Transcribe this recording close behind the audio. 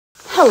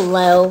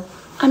Hello.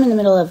 I'm in the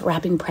middle of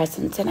wrapping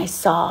presents and I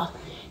saw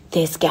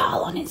this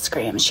gal on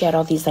Instagram. She had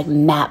all these like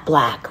matte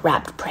black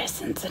wrapped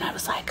presents and I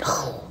was like,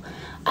 oh,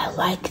 I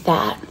like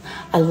that.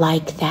 I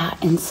like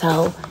that. And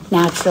so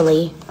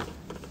naturally,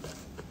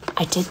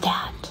 I did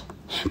that.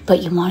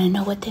 But you want to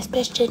know what this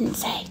bitch didn't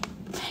say?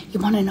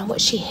 You want to know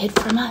what she hid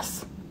from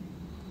us?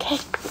 Okay.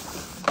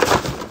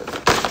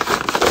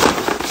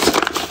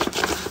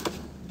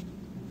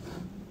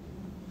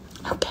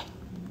 Okay.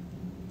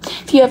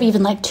 If you have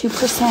even like 2%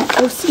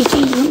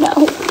 OCD, you know.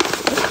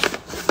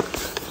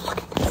 Look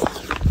at this.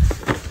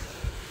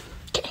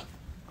 Okay.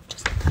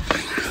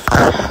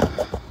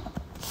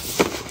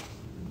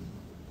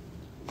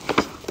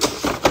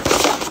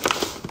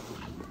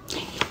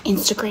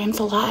 Instagram's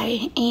a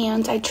lie,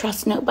 and I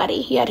trust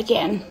nobody yet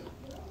again.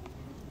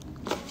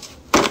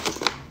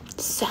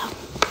 So,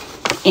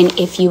 and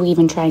if you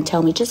even try and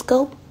tell me, just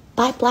go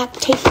buy black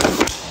tape.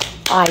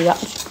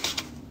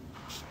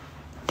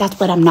 That's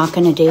what I'm not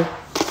going to do.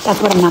 That's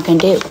what I'm not going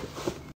to do.